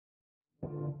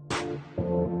Hey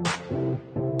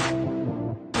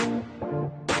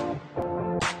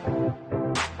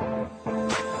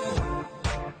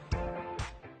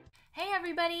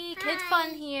everybody, Kid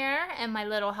Fun here and my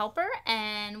little helper,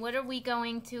 and what are we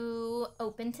going to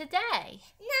open today?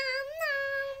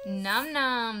 Nom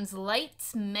Noms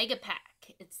Lights Mega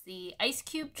Pack. It's the Ice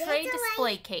Cube Tray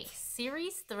Display Case,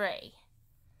 Series 3.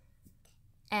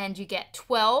 And you get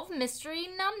 12 mystery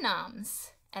Nom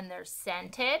Noms. And they're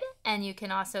scented, and you can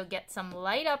also get some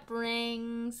LightUp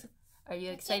rings. Are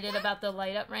you excited about the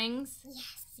LightUp rings?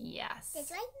 Yes. Yes.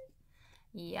 This one?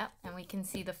 Yep, and we can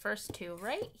see the first two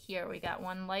right here. We got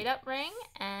one LightUp ring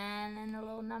and then a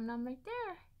little Nom Nom right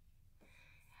there.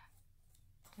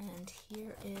 And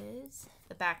here is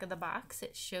the back of the box.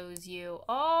 It shows you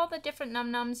all the different Nom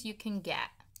Noms you can get.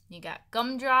 You got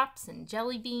gumdrops and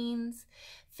jelly beans,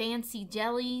 fancy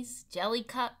jellies, jelly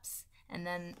cups, and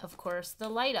then, of course, the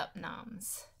LightUp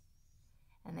Noms.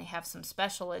 And they have some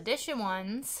special edition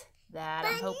ones that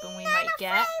I'm hoping we might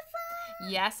get.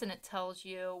 Yes, and it tells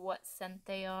you what scent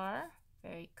they are.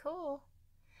 Very cool.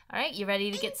 All right, you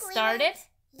ready to get started?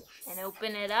 Yes. And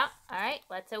open it up? All right,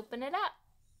 let's open it up.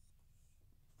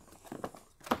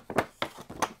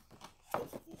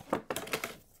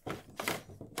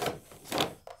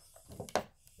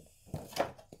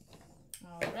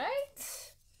 All right.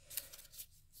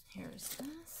 Here's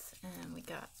this, and we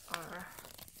got our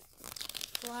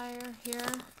flyer here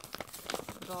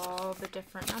with all the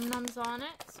different Nom Noms on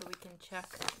it, so we can check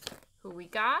who we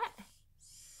got.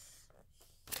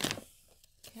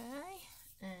 Okay,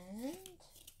 and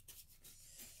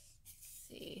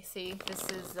see, this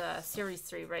is Series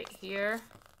 3 right here.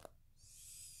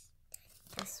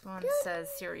 This one says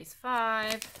Series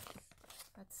 5.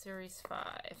 That's Series 5.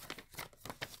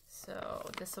 So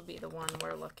this will be the one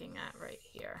we're looking at right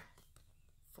here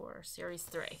for Series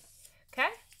 3. Okay?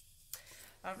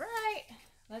 All right.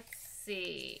 Let's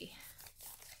see.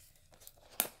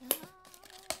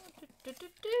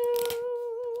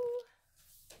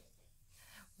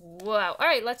 Whoa. All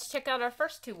right, let's check out our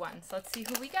first two ones. Let's see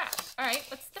who we got. All right,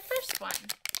 what's the first one?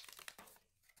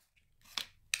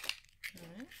 All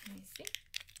right, let me see.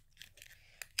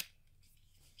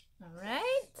 All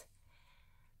right.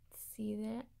 Let's see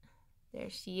that. There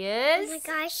she is. Oh my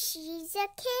gosh, she's a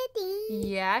kitty.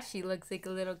 Yeah, she looks like a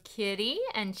little kitty,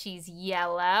 and she's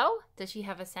yellow. Does she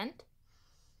have a scent?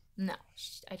 No,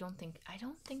 I don't think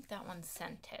that one's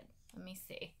scented. Let me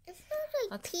see. It smells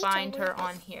like Let's peach find her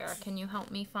on here. Can you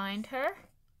help me find her?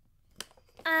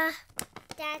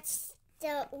 That's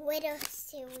the Widow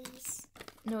series.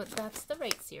 No, that's the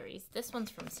right series. This one's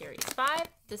from Series 5.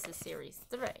 This is Series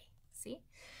 3. See?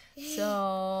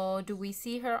 So, do we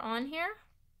see her on here?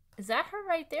 Is that her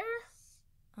right there?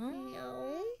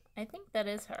 No. I think that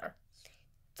is her.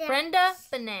 Brenda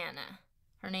Banana.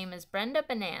 Her name is Brenda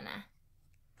Banana.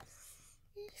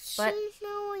 But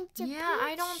yeah,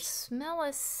 I don't smell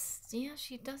a... Yeah,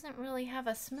 she doesn't really have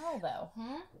a smell though,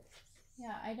 huh?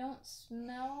 Yeah, I don't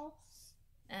smell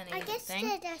anything. I guess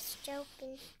they're just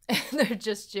joking. They're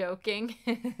just joking.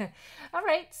 All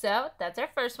right, so that's our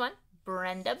first one.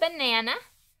 Brenda Banana.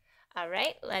 All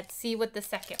right, let's see what the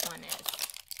second one is.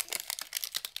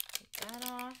 Take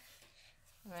that off.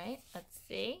 All right, let's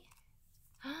see.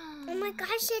 Oh my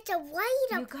gosh, it's a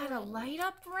LightUp. You got a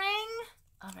LightUp ring?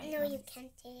 All right. No, you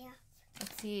can't take it.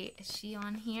 Let's see. Is she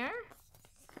on here?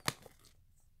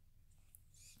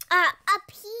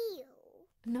 Appeal.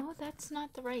 No, that's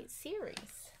not the right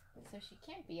series. So she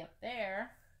can't be up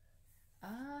there.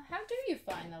 How do you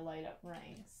find the LightUp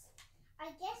rings?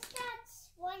 I guess that's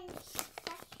one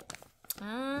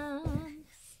section.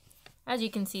 As you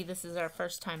can see, this is our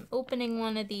first time opening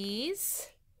one of these.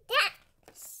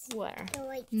 Where?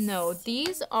 No,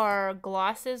 these are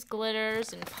glosses,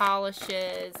 glitters, and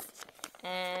polishes.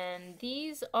 And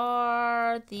these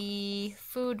are the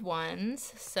food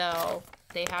ones, so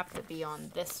they have to be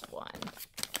on this one.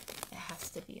 It has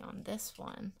to be on this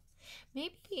one.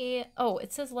 Maybe, oh,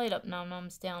 it says LightUp Nom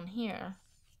Noms down here.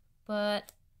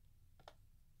 But,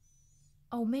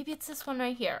 oh, maybe it's this one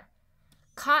right here.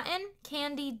 Cotton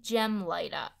Candy Gem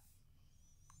LightUp.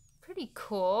 Pretty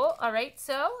cool. All right,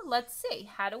 so let's see.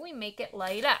 How do we make it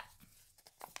light up?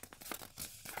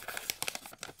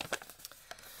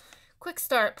 Quick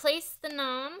start. Place the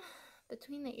nom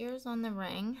between the ears on the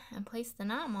ring and place the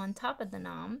nom on top of the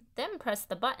nom. Then press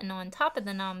the button on top of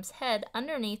the nom's head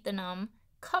underneath the nom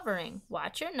covering.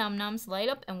 Watch your Nom Noms light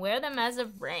up and wear them as a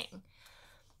ring.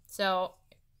 So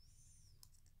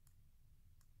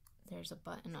there's a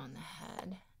button on the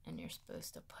head. And you're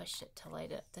supposed to push it to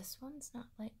light it. This one's not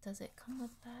light. Does it come with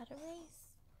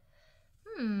batteries?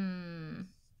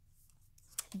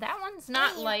 That one's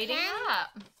not you lighting can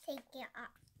up. take it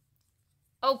up.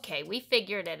 Okay, we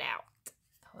figured it out.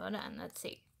 Hold on, let's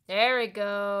see. There it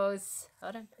goes.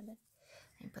 Hold on, let me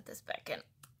put this back in.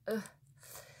 Ugh.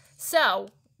 So,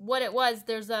 what it was,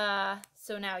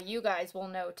 so now you guys will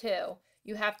know too.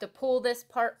 You have to pull this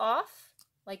part off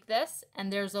like this,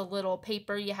 and there's a little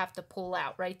paper you have to pull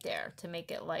out right there to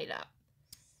make it light up.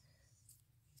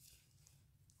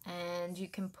 And you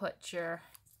can put your,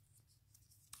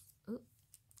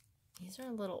 these are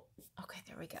a little, okay,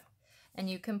 there we go. And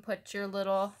you can put your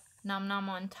little Nom Nom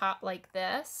on top like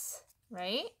this,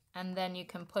 right? And then you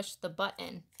can push the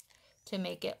button to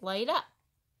make it light up.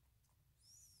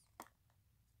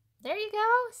 There you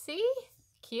go, see?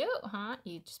 Cute, huh?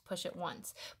 You just push it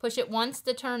once. Push it once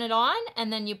to turn it on,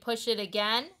 and then you push it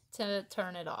again to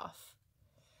turn it off.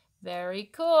 Very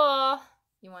cool.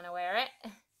 You want to wear it?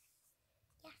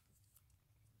 Yeah.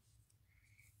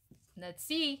 Let's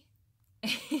see.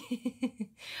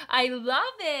 I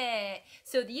love it.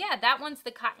 So, yeah, that one's the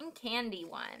cotton candy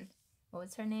one. What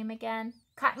was her name again?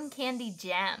 Cotton Candy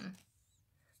Gem.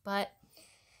 But,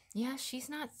 yeah, she's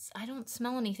not, I don't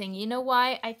smell anything. You know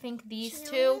why I think these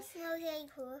two?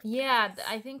 Yeah,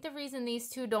 I think the reason these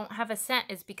two don't have a scent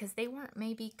is because they weren't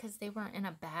in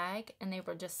a bag and they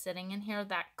were just sitting in here.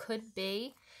 That could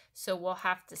be. So we'll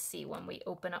have to see when we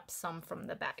open up some from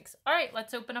the bags. All right,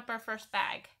 let's open up our first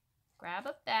bag. Grab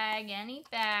a bag, any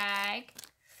bag,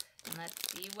 and let's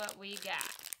see what we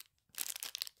got.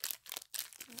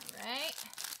 All right.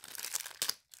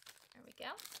 There we go.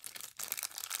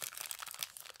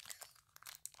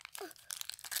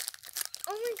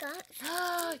 Oh my gosh.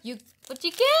 What'd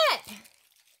you get?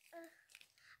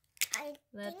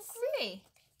 Let's see.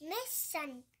 Missed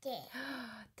something.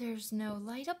 There's no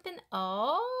light up in.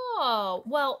 Oh,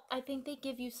 well, I think they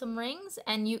give you some rings,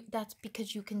 and that's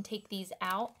because you can take these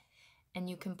out and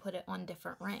you can put it on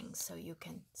different rings, so you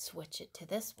can switch it to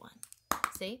this one.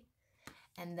 See?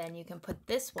 And then you can put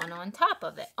this one on top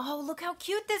of it. Oh, look how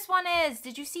cute this one is.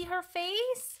 Did you see her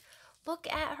face?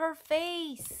 Look at her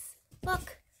face.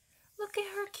 Look. Look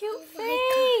at her cute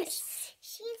face.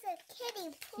 She's a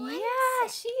kitty princess. Yeah,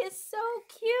 she is so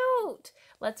cute.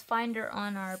 Let's find her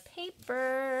on our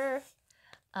paper.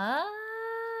 Where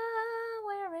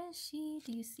is she?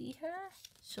 Do you see her?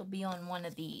 She'll be on one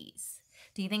of these.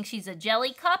 Do you think she's a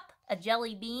jelly cup, a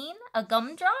jelly bean, a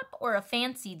gumdrop, or a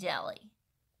fancy jelly?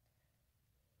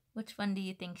 Which one do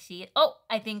you think she is? Oh,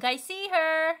 I think I see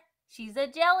her. She's a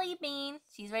jelly bean.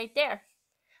 She's right there.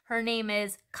 Her name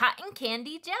is Cotton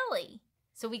Candy Jelly.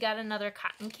 So we got another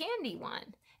cotton candy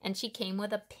one. And she came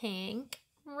with a pink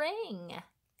ring.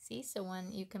 See, so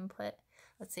when you can put,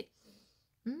 let's see.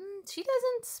 She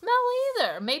doesn't smell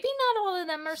either. Maybe not all of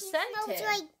them are scented. She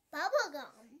smells like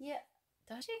bubblegum. Yeah.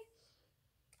 Does she?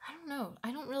 I don't know.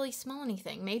 I don't really smell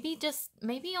anything. Maybe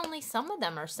only some of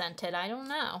them are scented. I don't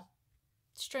know.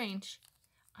 Strange.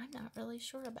 I'm not really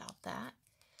sure about that.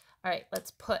 All right, let's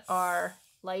put our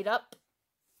light up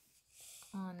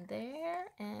on there,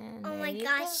 and oh my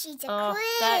gosh, she's a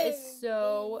queen. That is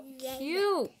so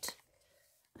cute.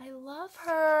 I love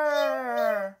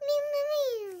her.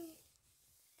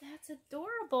 That's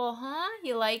adorable, huh?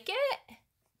 You like it?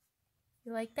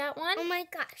 You like that one? Oh my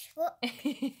gosh. Well,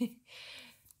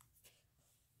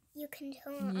 you can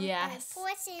turn yes. on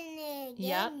it again.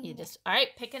 Yep, you just, all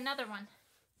right, pick another one.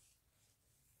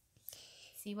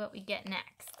 See what we get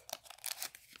next.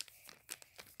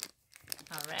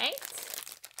 All right.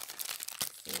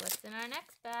 See what's in our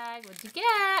next bag. What'd you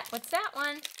get? What's that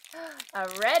one? A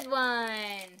red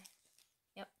one.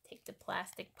 Yep, take the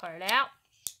plastic part out.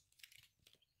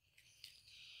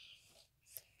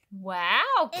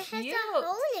 Wow, cute. It has a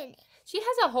hole in it. She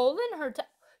has a hole in her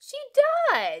She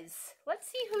does. Let's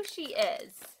see who she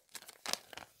is.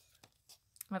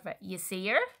 All right, you see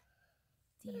her?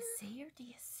 Do you see her? Do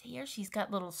you see her? She's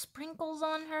got little sprinkles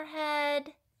on her head.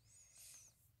 Do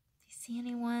you see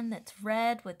anyone that's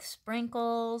red with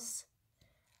sprinkles?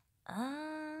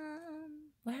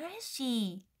 Where is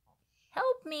she?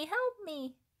 Help me, help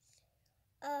me.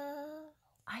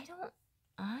 I don't.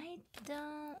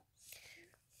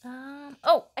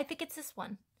 Oh, I think it's this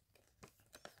one.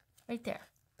 Right there.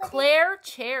 But Claire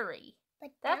Cherry.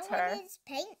 But that's that her. One is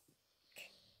pink.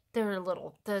 They're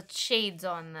the shades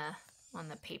on the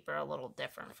paper are a little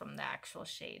different from the actual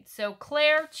shades. So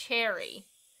Claire Cherry.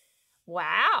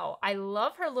 Wow, I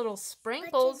love her little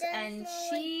sprinkles, and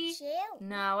she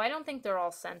no, I don't think they're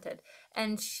all scented.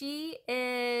 And she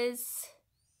is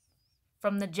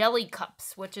from the Jelly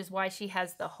Cups, which is why she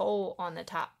has the hole on the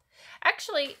top.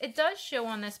 Actually, it does show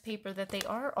on this paper that they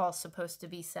are all supposed to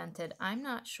be scented. I'm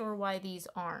not sure why these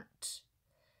aren't.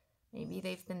 Maybe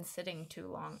they've been sitting too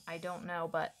long. I don't know,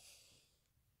 but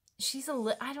she's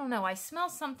I don't know. I smell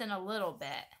something a little bit.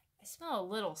 I smell a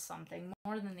little something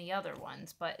more than the other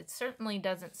ones, but it certainly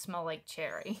doesn't smell like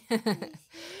cherry.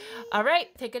 All right,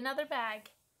 pick another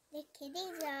bag. The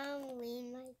kitty's on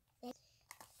lean like this.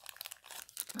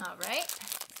 All right,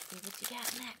 see what you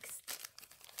got next.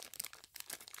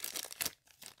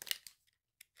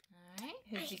 All right,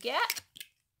 who'd you get?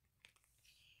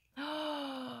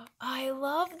 Oh, I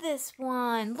love this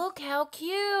one. Look how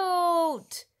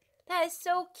cute. That is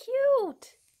so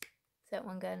cute. Has that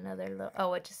one got another little...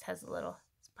 Oh, it just has a little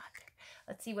spot there.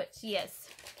 Let's see what she is.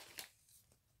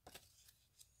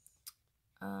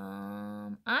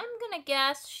 I'm going to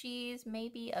guess she's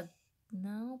maybe a...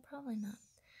 No, probably not.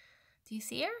 Do you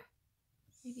see her?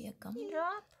 Maybe a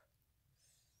gumdrop?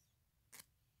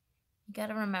 You got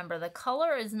to remember, the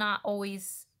color is not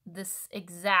always this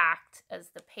exact as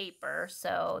the paper,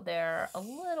 so they're a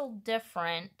little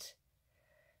different.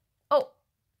 Oh,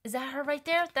 is that her right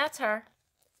there? That's her.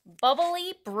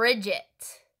 Bubbly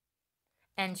Bridget.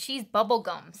 And she's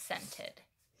bubblegum scented.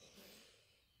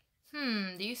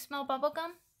 Do you smell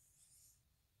bubblegum?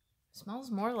 Smells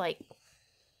more like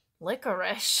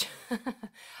licorice.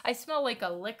 I smell like a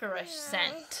licorice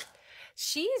scent.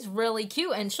 She's really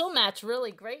cute, and she'll match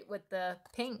really great with the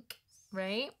pink,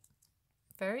 right?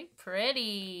 Very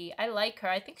pretty. I like her.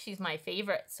 I think she's my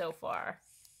favorite so far.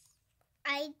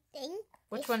 I think.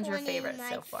 Which one's your favorite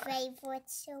so far? Favorite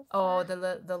so Oh, far.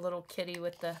 the little kitty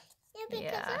with the...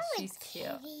 Yeah, I she's like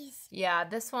cute. kitties. Yeah,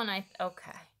 this one okay.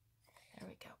 There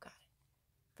we go. Got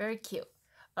it. Very cute.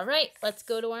 All right, let's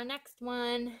go to our next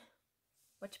one.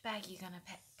 Which bag are you gonna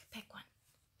pick? Pick one.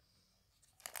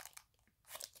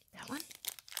 That one?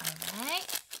 All right.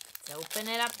 Let's open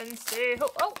it up and see who...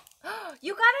 Oh,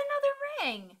 you got another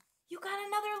ring. You got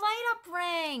another LightUp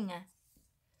ring.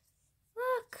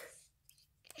 Look.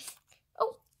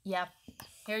 Oh, yeah.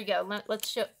 Here you go. Let's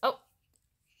show... Oh,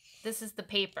 this is the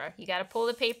paper. You got to pull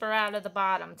the paper out of the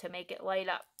bottom to make it light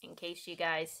up in case you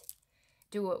guys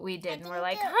do what we did. And we're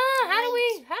like, how do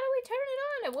we turn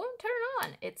it on? It won't turn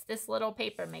on. It's this little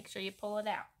paper. Make sure you pull it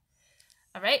out.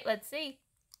 All right, let's see.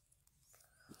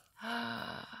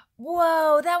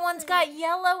 Whoa, that one's got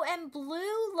yellow and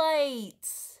blue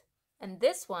lights. And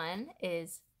this one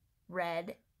is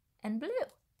red and blue.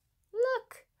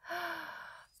 Look.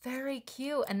 Very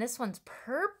cute. And this one's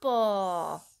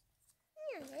purple.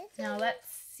 Now let's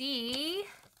see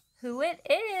who it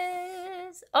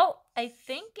is. Oh, I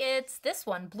think it's this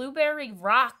one, Blueberry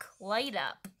Rock Light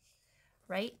Up.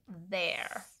 Right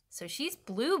there. So she's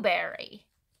blueberry.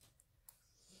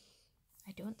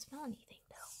 I don't smell anything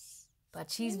though.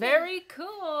 But she's very cool.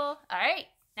 All right,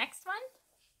 next one.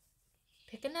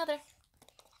 Pick another.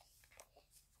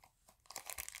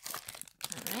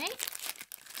 All right.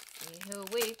 See who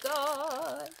we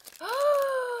got.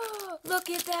 Oh, look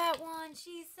at that one.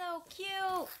 She's so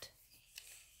cute.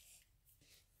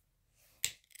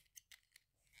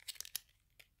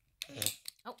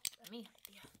 Oh, let me help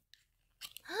you.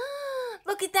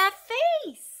 Look at that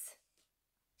face.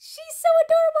 She's so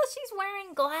adorable. She's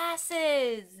wearing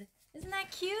glasses. Isn't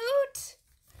that cute?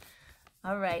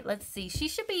 All right, let's see. She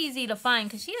should be easy to find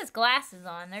because she has glasses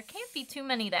on. There can't be too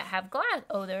many that have glass.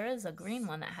 Oh, there is a green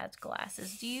one that has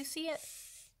glasses. Do you see it?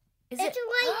 Is it's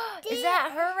right there. Is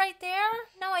that her right there?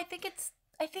 No, I think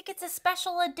it's a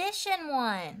special edition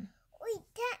one. Wait,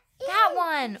 that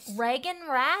one, Reagan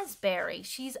Raspberry.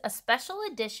 She's a special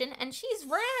edition and she's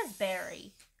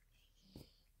raspberry.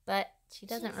 But she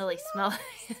doesn't really smell.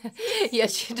 Yeah,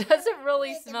 she doesn't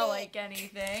really smell like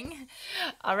anything.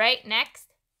 All right, next.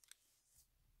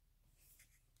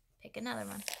 Pick another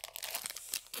one.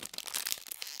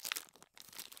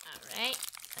 All right,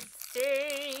 let's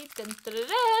see.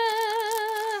 Dun-da-da-da.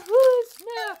 Who's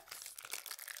next?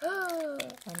 Oh,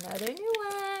 another new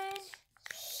one.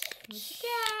 Who'd you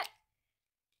get?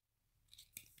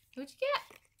 Who'd you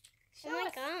get? Oh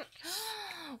my god.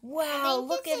 Wow,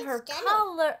 look at her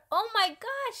color. Oh my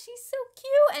gosh, she's so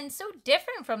cute and so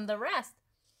different from the rest.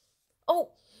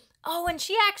 Oh, and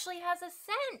she actually has a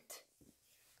scent.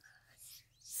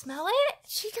 Smell it?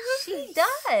 She does. She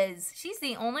does. She's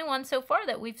the only one so far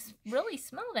that we've really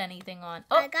smelled anything on.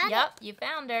 Oh, yep, you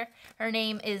found her. Her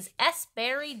name is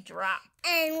S-Berry Drop.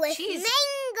 And with mango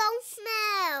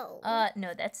smell.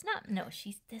 No, that's not. No,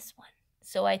 she's this one.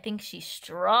 So I think she's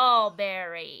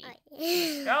strawberry.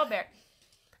 She's strawberry.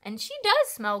 And she does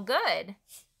smell good.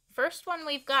 First one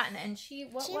we've gotten, and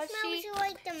what was she?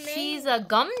 Like the mango. She's a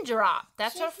gumdrop.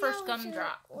 That's our first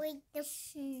gumdrop. Like the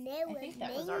smell I think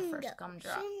that was our first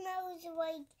gumdrop. She smells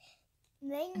like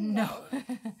mango. No.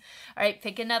 All right,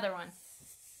 pick another one.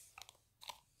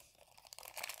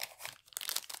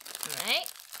 right.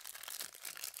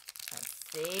 Let's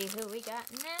see who we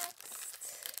got next.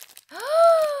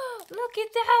 Oh, look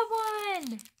at that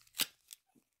one.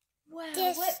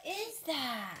 Wow, what is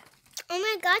that? Oh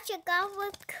my gosh, it got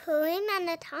whipped cream on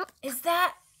the top. Is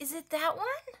it that one?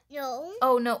 No.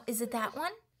 Oh, no, is it that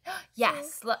one?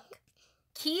 Yes, look.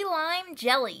 Key lime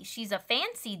jelly. She's a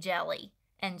fancy jelly,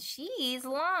 and she's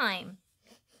lime.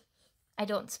 I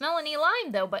don't smell any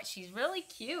lime, though, but she's really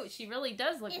cute. She really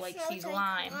does look like she's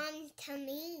lime. To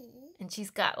me. And she's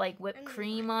got, like, whipped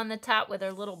cream on the top with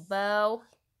her little bow.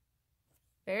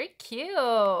 Very cute.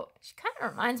 She kind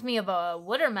of reminds me of a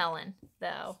watermelon,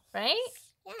 though, right?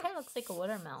 Yeah. Kind of looks like a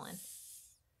watermelon.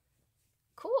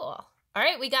 Cool. All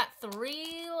right, we got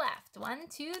 3 left. 1,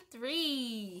 2,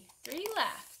 3. 3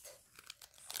 left.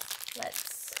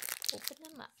 Let's open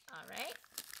them up. All right.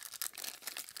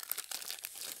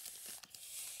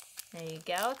 There you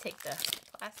go. Take the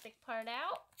plastic part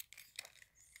out.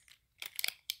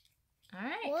 All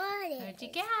right. What'd you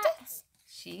get?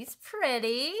 She's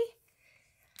pretty.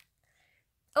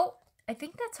 Oh, I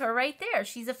think that's her right there.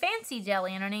 She's a fancy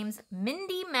jelly, and her name's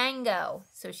Mindy Mango.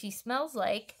 So she smells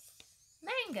like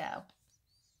mango.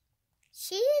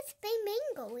 She is big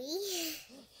mango-y.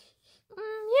 Yeah,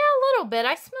 a little bit.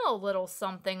 I smell a little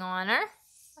something on her.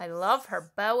 I love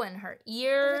her bow and her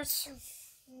ears.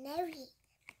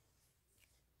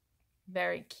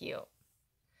 Very cute.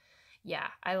 Yeah,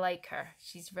 I like her.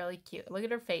 She's really cute. Look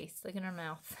at her face. Look at her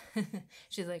mouth.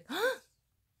 She's like, huh?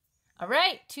 All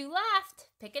right, 2 left.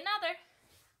 Pick another.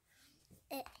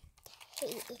 All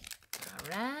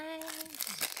right.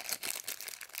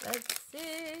 Let's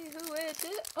see who it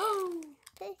is. Oh!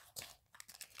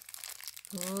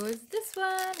 Who is this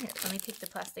one? Here, let me take the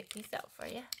plastic piece out for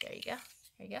you. There you go.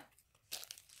 There you go.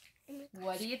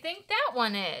 What do you think that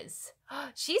one is?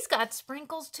 She's got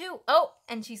sprinkles too. Oh,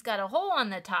 and she's got a hole on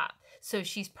the top. So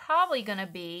she's probably going to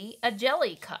be a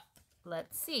jelly cup.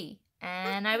 Let's see.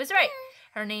 And I was right.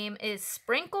 Her name is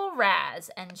Sprinkle Raz,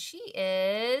 and she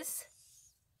is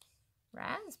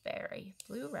raspberry.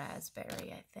 Blue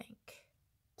raspberry, I think.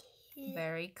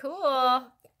 Very cool.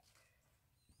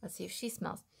 Let's see if she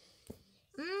smells.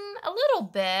 A little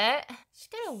bit. She's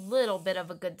got a little bit of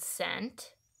a good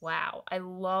scent. Wow, I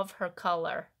love her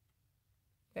color.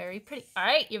 Very pretty. All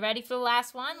right, you ready for the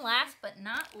last one? Last but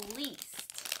not least.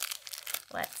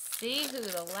 Let's see who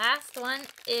the last one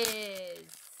is.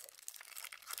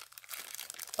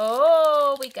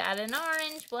 Oh, we got an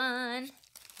orange one.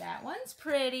 That one's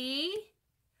pretty.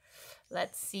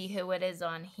 Let's see who it is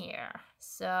on here.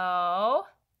 So,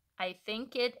 I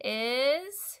think it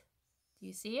is... Do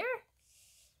you see her?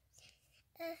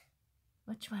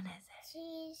 Which one is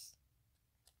it?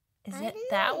 Is it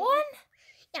that one?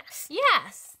 Yes.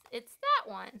 Yes, it's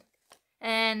that one.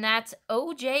 And that's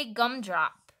OJ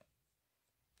Gumdrop.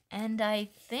 And I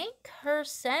think her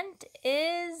scent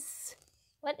is...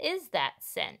 What is that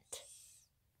scent?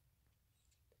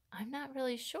 I'm not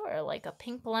really sure. Like a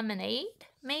pink lemonade,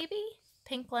 maybe?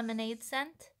 Pink lemonade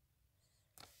scent?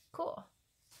 Cool.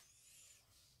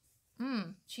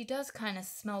 She does kind of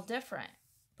smell different.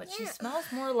 But she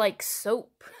smells more like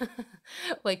soap.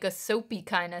 Like a soapy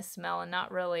kind of smell and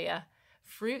not really a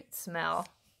fruit smell.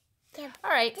 Yeah, all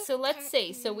right, so let's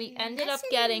see. So we ended up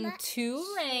getting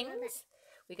 2 rings.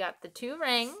 We got the 2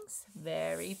 rings.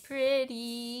 Very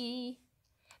pretty.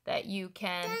 That you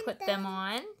can put them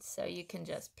on. So you can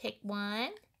just pick one.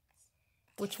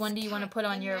 Which one do you want to put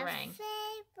on your ring?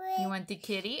 You want the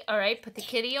kitty? All right, put the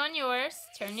kitty on yours.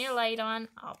 Turn your light on.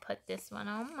 I'll put this one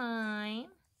on mine.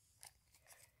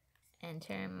 And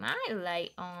turn my light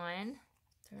on.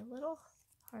 They're a little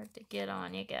hard to get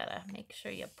on. You gotta make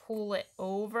sure you pull it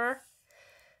over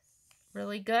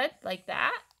really good, like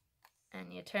that.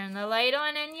 And you turn the light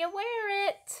on and you wear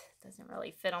it. Doesn't really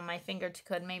fit on my finger too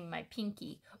good, maybe my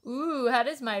pinky. Ooh, how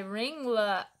does my ring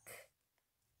look?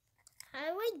 I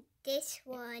like this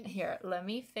one. Here, let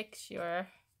me fix yours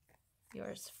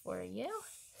for you.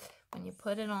 When you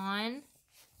put it on,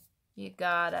 you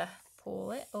gotta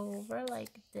pull it over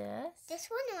like this. This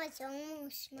one was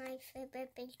almost my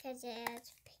favorite because it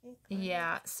has pink on it.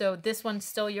 Yeah, so this one's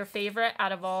still your favorite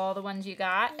out of all the ones you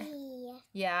got? Yeah.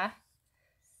 Yeah?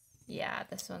 Yeah,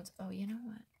 this one's... Oh, you know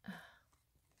what?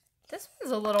 This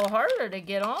one's a little harder to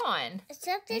get on.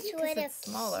 Except this with a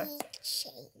smaller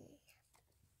chain.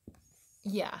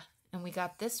 Yeah, and we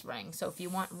got this ring. So if you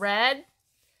want red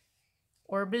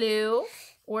or blue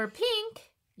or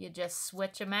pink, you just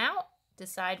switch them out.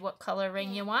 Decide what color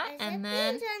ring you want, and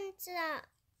then...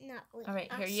 All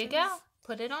right, here you go.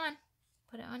 Put it on.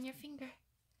 Put it on your finger.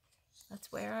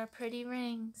 Let's wear our pretty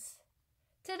rings.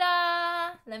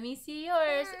 Ta-da! Let me see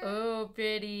yours. Oh,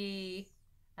 pretty.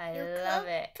 I love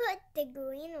it. Put the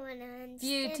green one on.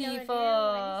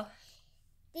 Beautiful.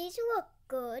 These look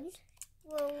good.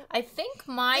 Well, I think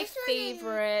my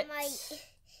favorite my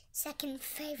second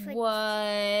favorite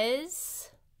was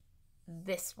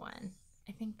this one.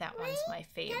 I think that one's my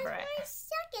favorite. That's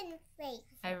my second favorite.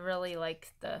 I really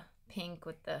like the pink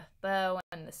with the bow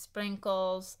and the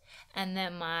sprinkles. And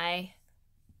then my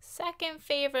second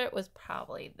favorite was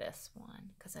probably this one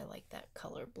because I like that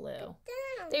color blue.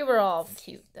 They were all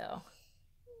cute though.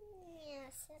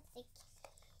 Yes, that's cute.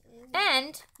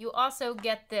 And you also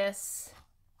get this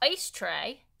ice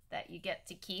tray that you get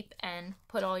to keep and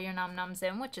put all your Num Nums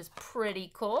in, which is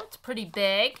pretty cool. It's pretty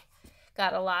big.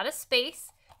 Got a lot of space.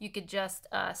 You could just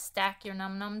stack your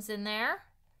Num Nums in there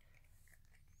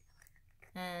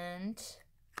and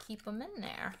keep them in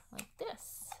there like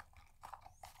this.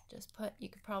 Just you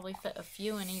could probably fit a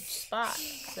few in each spot.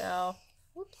 So,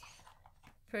 whoops,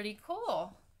 pretty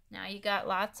cool. Now you got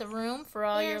lots of room for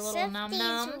all your little Num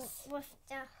Nums. With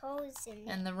the holes in it.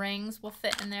 And the rings will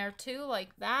fit in there too,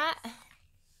 like that.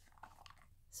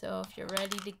 So if you're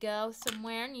ready to go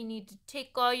somewhere and you need to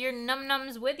take all your Num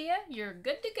Nums with you, you're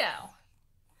good to go.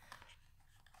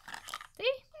 See?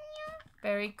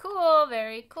 Very cool,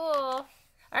 very cool. All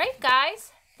right,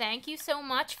 guys. Thank you so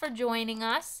much for joining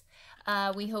us.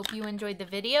 We hope you enjoyed the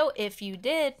video. If you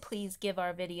did, please give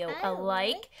our video a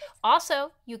like.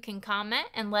 Also, you can comment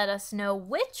and let us know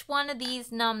which one of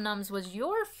these Num Nums was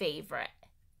your favorite.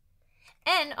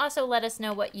 And also let us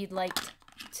know what you'd like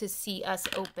to see us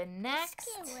open next.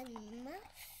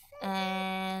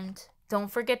 And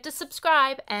don't forget to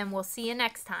subscribe, and we'll see you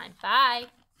next time. Bye.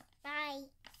 Bye.